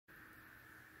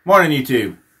Morning,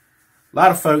 YouTube. A lot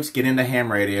of folks get into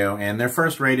ham radio, and their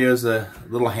first radio is a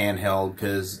little handheld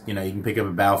because, you can pick up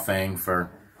a Baofeng for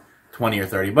 20 or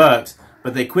 30 bucks,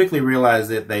 but they quickly realize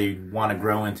that they want to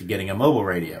grow into getting a mobile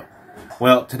radio.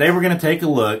 Well, today we're going to take a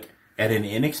look at an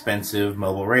inexpensive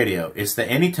mobile radio. It's the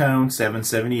AnyTone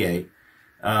 778.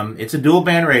 It's a dual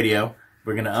band radio.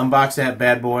 We're going to unbox that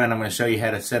bad boy, and I'm going to show you how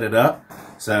to set it up.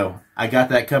 So, I got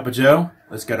that cup of joe.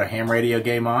 Let's get our ham radio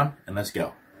game on, and let's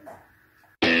go.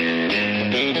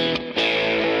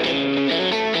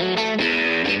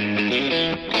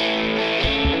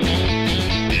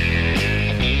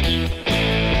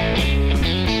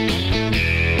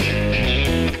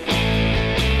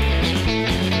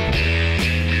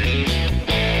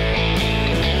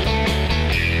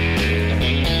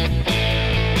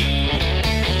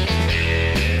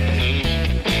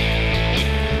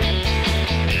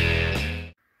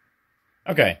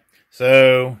 Okay,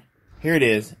 so here it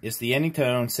is. It's the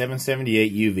AnyTone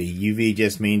 778UV. UV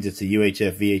just means it's a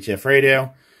UHF VHF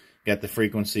radio. Got the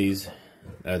frequencies,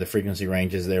 the frequency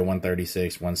ranges there: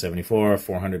 136, 174,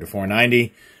 400 to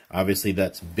 490. Obviously,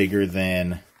 that's bigger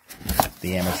than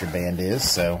the amateur band is,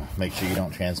 so make sure you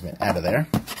don't transmit out of there.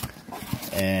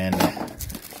 And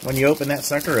when you open that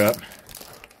sucker up,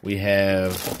 we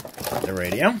have the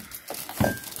radio.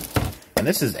 And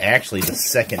this is actually the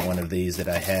second one of these that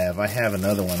I have. I have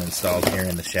another one installed here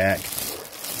in the shack.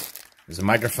 There's a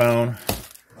microphone,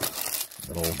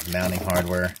 little mounting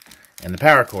hardware, and the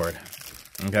power cord.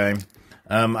 Okay,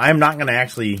 I'm not going to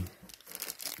actually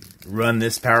run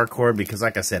this power cord because,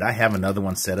 like I said, I have another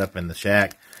one set up in the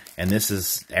shack, and this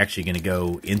is actually going to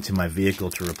go into my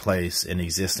vehicle to replace an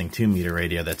existing 2-meter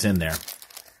radio that's in there.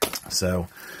 So,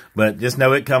 but just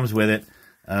know it comes with it.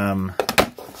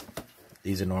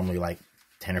 These are normally like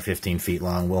 10 or 15 feet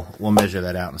long. We'll measure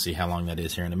that out and see how long that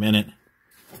is here in a minute.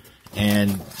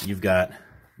 And you've got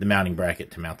the mounting bracket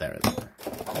to mount that.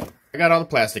 I got all the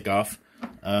plastic off.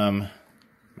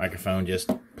 Microphone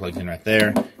just plugs in right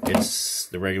there. It's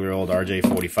the regular old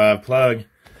RJ45 plug.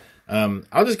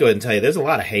 I'll just go ahead and tell you, there's a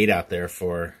lot of hate out there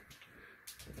for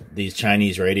these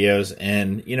Chinese radios.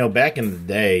 And, back in the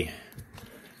day,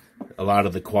 a lot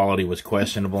of the quality was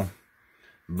questionable.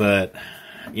 But,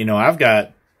 I've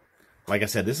got, like I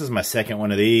said, this is my second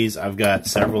one of these. I've got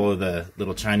several of the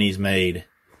little Chinese-made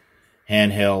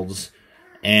handhelds,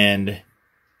 and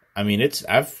I mean,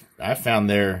 I've found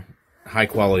their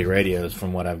high-quality radios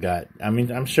from what I've got. I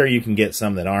mean, I'm sure you can get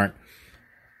some that aren't,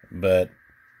 but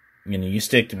you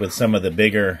stick with some of the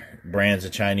bigger brands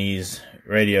of Chinese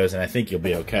radios, and I think you'll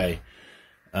be okay.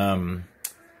 All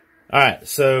right,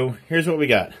 so here's what we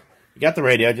got. You got the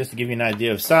radio, just to give you an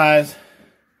idea of size.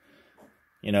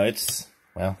 It's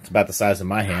about the size of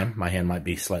my hand. My hand might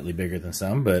be slightly bigger than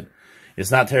some, but it's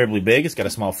not terribly big. It's got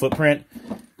a small footprint.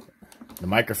 The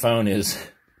microphone is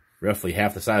roughly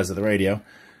half the size of the radio.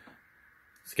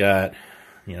 It's got,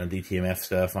 DTMF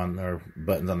stuff or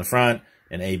buttons on the front,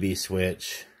 an AB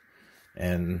switch,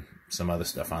 and some other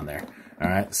stuff on there. All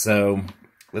right, so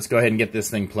let's go ahead and get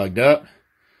this thing plugged up.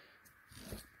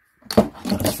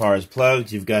 As far as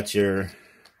plugs, you've got your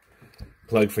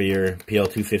plug for your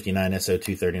PL259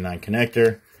 SO239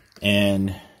 connector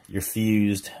and your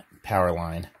fused power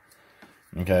line.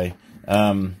 Okay,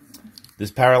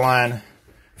 this power line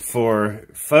for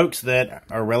folks that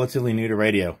are relatively new to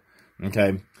radio.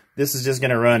 Okay, this is just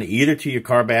going to run either to your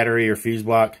car battery or fuse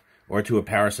block or to a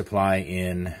power supply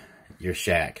in your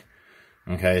shack.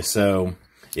 Okay, so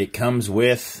it comes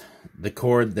with the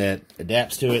cord that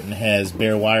adapts to it and has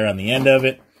bare wire on the end of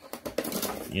it.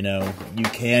 You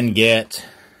can get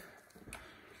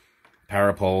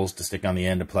power poles to stick on the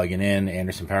end to plug it in,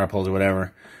 Anderson power poles or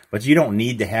whatever, but you don't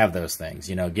need to have those things.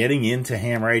 Getting into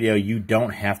ham radio, you don't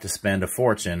have to spend a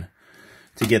fortune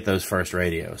to get those first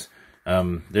radios.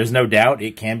 There's no doubt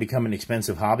it can become an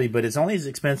expensive hobby, but it's only as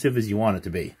expensive as you want it to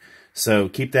be. So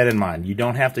keep that in mind. You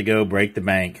don't have to go break the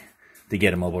bank to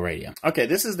get a mobile radio. Okay,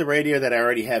 this is the radio that I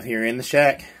already have here in the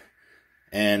shack,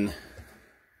 and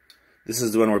this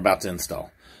is the one we're about to install.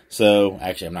 So,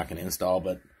 actually, I'm not going to install,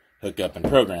 but hook up and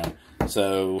program.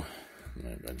 So,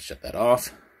 I'm going to shut that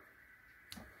off.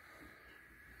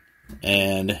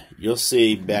 And you'll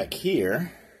see back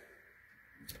here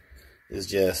is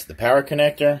just the power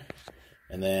connector,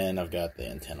 and then I've got the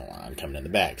antenna line coming in the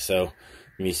back. So,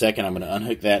 give me a second, I'm going to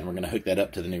unhook that, and we're going to hook that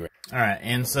up to the new radio. Alright,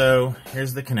 and so,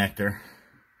 here's the connector,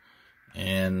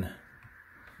 and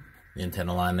the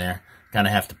antenna line there. Kind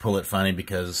of have to pull it funny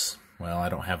because, well, I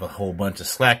don't have a whole bunch of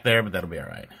slack there, but that'll be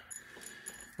alright.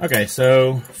 Okay,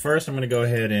 so first I'm going to go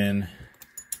ahead and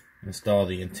install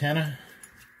the antenna.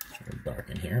 It's a little dark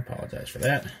in here, apologize for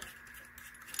that.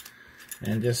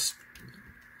 And just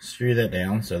screw that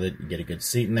down so that you get a good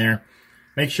seat in there.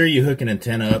 Make sure you hook an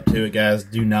antenna up to it, guys.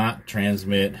 Do not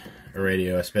transmit a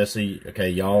radio, especially, okay,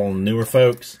 y'all newer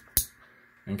folks,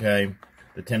 okay,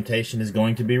 the temptation is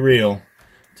going to be real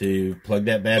to plug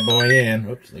that bad boy in.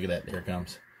 Whoops, look at that, here it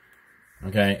comes.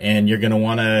 Okay, and you're going to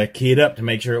want to key it up to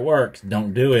make sure it works.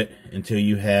 Don't do it until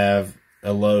you have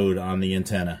a load on the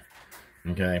antenna.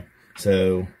 Okay,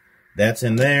 so that's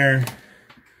in there.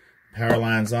 Power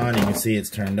line's on. You can see it's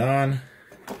turned on.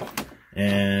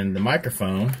 And the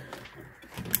microphone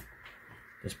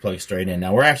just plugs straight in.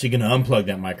 Now, we're actually going to unplug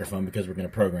that microphone because we're going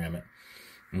to program it.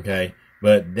 Okay,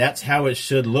 but that's how it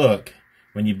should look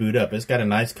when you boot up. It's got a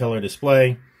nice color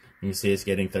display. You can see it's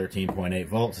getting 13.8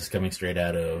 volts. It's coming straight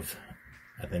out of,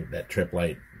 I think, that trip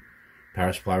light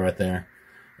power supply right there.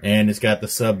 And it's got the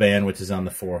sub band, which is on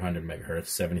the 400 megahertz,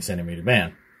 70 centimeter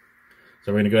band.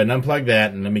 So we're going to go ahead and unplug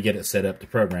that, and let me get it set up to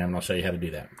program, and I'll show you how to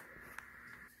do that.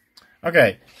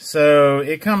 Okay, so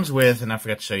it comes with, and I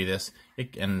forgot to show you this,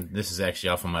 and this is actually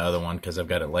off of my other one because I've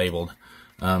got it labeled.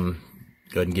 Go ahead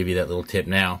and give you that little tip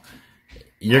now.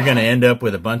 You're going to end up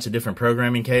with a bunch of different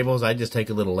programming cables. I just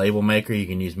take a little label maker. You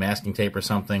can use masking tape or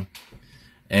something,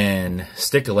 and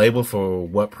stick a label for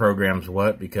what programs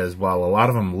what, because while a lot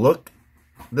of them look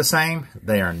the same,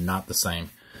 they are not the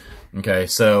same. Okay,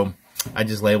 so I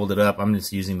just labeled it up. I'm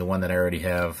just using the one that I already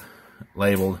have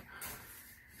labeled.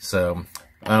 So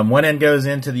one end goes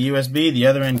into the USB, the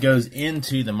other end goes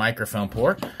into the microphone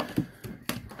port.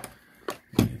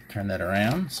 Turn that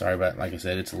around. Sorry about, like I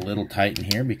said, it's a little tight in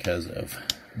here because of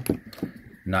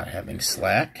not having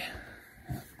slack.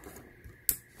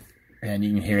 And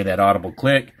you can hear that audible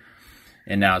click,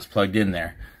 and now it's plugged in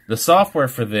there. The software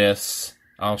for this,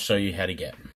 I'll show you how to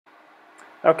get.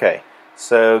 Okay,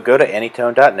 so go to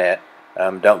AnyTone.net.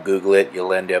 Don't Google it.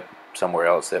 You'll end up somewhere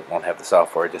else that won't have the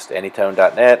software. Just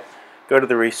AnyTone.net. Go to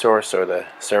the resource or the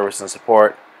service and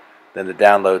support, then the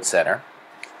download center.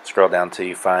 Scroll down till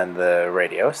you find the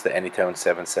radio. It's the AnyTone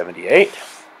 778.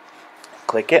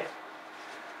 Click it.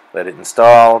 Let it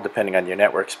install. Depending on your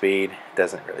network speed, it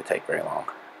doesn't really take very long.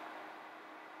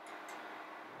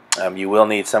 You will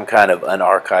need some kind of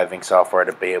unarchiving software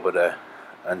to be able to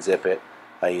unzip it.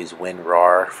 I use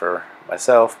WinRAR for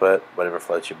myself, but whatever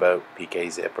floats your boat,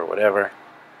 PKZip or whatever.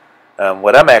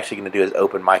 What I'm actually going to do is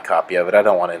open my copy of it. I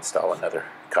don't want to install another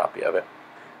copy of it.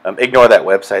 Ignore that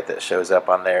website that shows up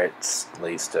on there. It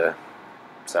leads to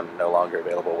some no longer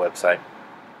available website.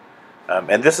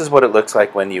 And this is what it looks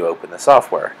like when you open the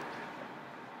software.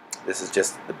 This is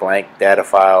just the blank data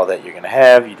file that you're going to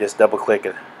have. You just double click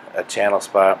a channel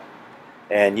spot,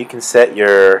 and you can set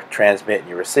your transmit and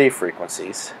your receive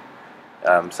frequencies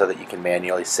so that you can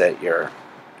manually set your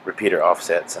repeater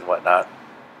offsets and whatnot.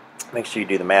 Make sure you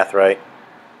do the math right.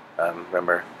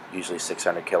 Remember, usually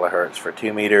 600 kilohertz for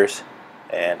 2 meters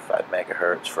and 5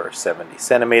 megahertz for 70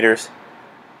 centimeters.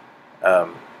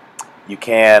 You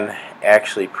can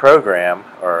actually program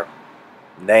or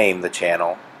name the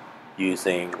channel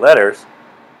using letters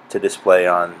to display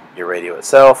on your radio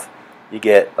itself. You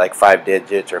get like 5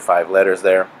 digits or 5 letters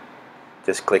there.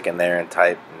 Just click in there and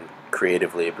type and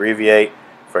creatively abbreviate.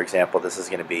 For example, this is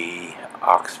going to be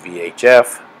Aux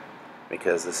VHF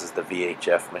because this is the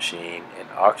VHF machine in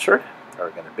Oxford, or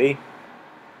going to be.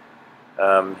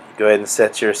 Go ahead and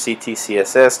set your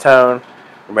CTCSS tone.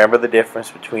 Remember the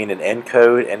difference between an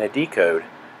encode and a decode.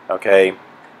 Okay,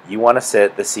 you want to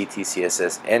set the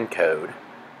CTCSS encode,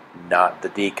 not the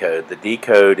decode. The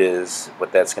decode is,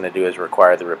 what that's going to do is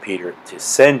require the repeater to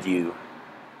send you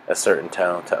a certain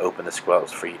tone to open the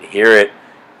squelch for you to hear it,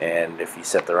 and if you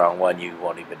set the wrong one, you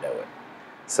won't even know it.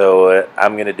 So what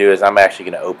I'm going to do is I'm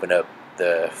actually going to open up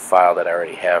the file that I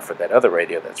already have for that other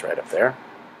radio that's right up there,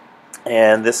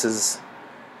 and this is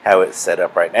how it's set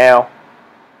up right now.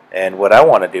 And what I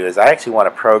want to do is I actually want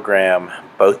to program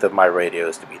both of my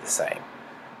radios to be the same.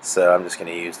 So I'm just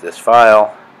going to use this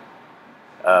file.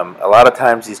 A lot of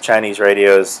times these Chinese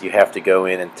radios, you have to go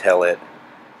in and tell it,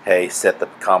 hey, set the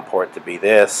COM port to be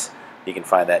this. You can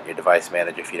find that in your device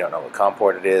manager if you don't know what COM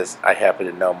port it is. I happen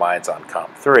to know mine's on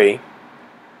COM 3.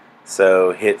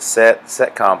 So hit set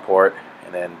COM port,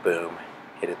 and then boom,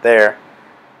 hit it there,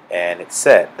 and it's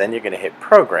set. Then you're going to hit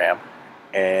program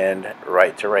and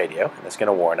write to radio, and it's going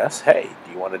to warn us, hey,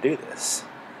 do you want to do this?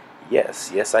 Yes,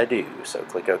 yes I do. So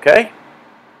click OK,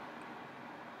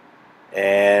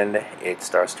 and it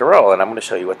starts to roll, and I'm going to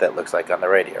show you what that looks like on the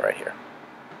radio right here.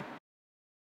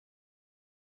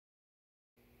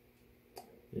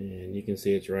 And you can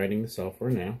see it's writing the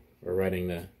software now, or writing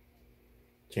the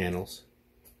channels.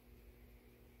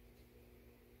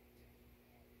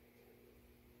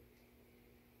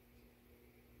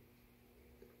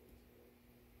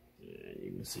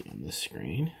 can see on this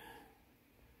screen,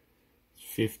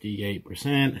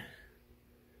 58%.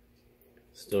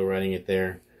 Still running it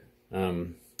there.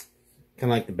 Kind of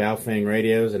like the Baofeng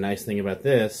radios. A nice thing about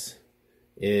this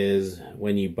is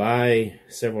when you buy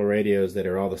several radios that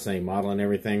are all the same model and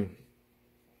everything,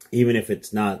 even if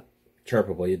it's not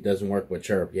chirpable, it doesn't work with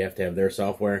chirp, you have to have their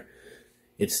software,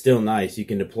 it's still nice. You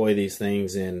can deploy these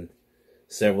things in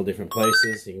several different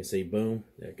places. You can see, boom,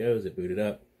 there it goes, it booted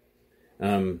up.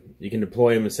 You can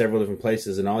deploy them in several different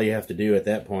places, and all you have to do at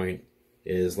that point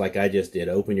is, like I just did,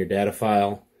 open your data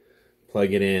file,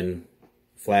 plug it in,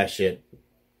 flash it,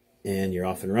 and you're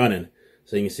off and running.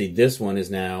 So you can see this one is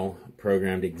now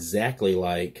programmed exactly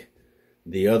like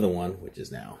the other one, which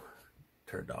is now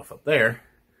turned off up there,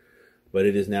 but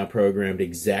it is now programmed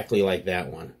exactly like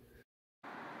that one.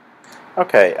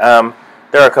 Okay,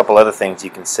 there are a couple other things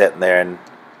you can set in there, and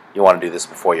you want to do this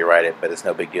before you write it, but it's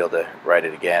no big deal to write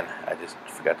it again. I just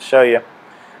forgot to show you.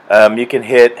 You can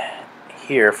hit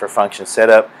here for function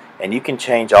setup, and you can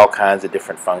change all kinds of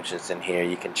different functions in here.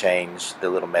 You can change the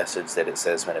little message that it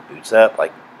says when it boots up,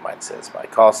 like mine says my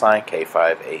call sign,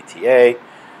 K5ATA.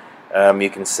 You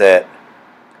can set,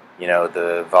 you know,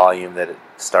 the volume that it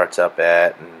starts up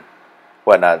at and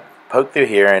whatnot. Poke through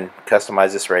here and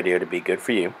customize this radio to be good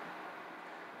for you.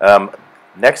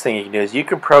 Next thing you can do is you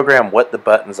can program what the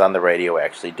buttons on the radio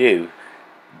actually do.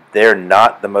 They're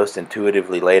not the most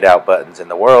intuitively laid out buttons in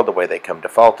the world the way they come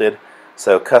defaulted.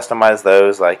 So customize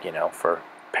those, like, you know, for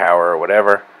power or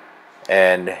whatever,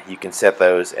 and you can set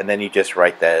those, and then you just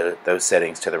write those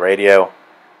settings to the radio,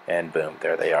 and boom,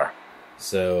 there they are.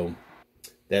 So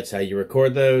that's how you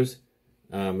record those,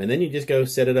 and then you just go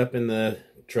set it up in the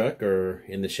truck or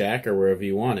in the shack or wherever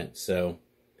you want it. So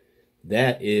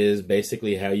that is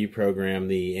basically how you program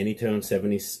the AnyTone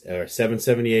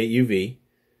 778UV.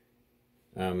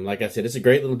 Like I said, it's a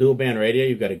great little dual band radio.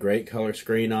 You've got a great color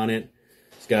screen on it.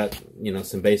 It's got, you know,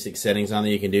 some basic settings on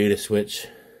there you can do to switch,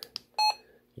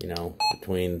 you know,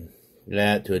 between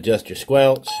that to adjust your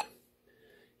squelch.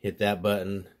 Hit that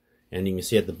button, and you can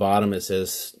see at the bottom it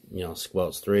says, you know,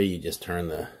 squelch 3. You just turn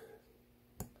the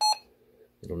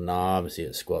little knob and see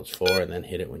it squelch 4, and then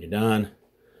hit it when you're done.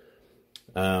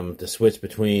 To switch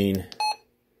between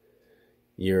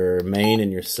your main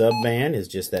and your sub band is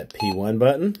just that P1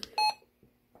 button.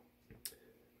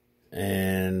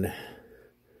 And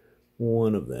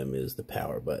one of them is the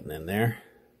power button in there.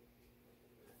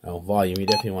 Oh, volume. You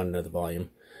definitely want to know the volume.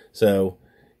 So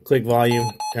click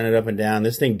volume, turn it up and down.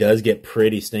 This thing does get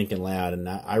pretty stinking loud, and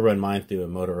I run mine through a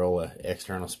Motorola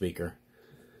external speaker.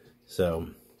 So,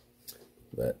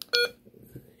 but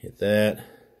hit that.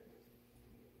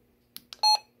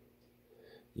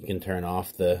 You can turn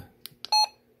off the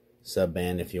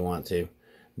subband if you want to,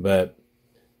 but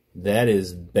that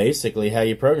is basically how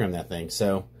you program that thing.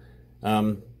 So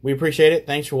we appreciate it.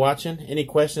 Thanks for watching. Any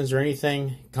questions or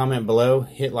anything, comment below.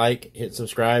 Hit like, hit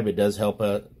subscribe. It does help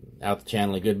out the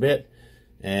channel a good bit.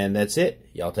 And that's it.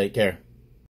 Y'all take care.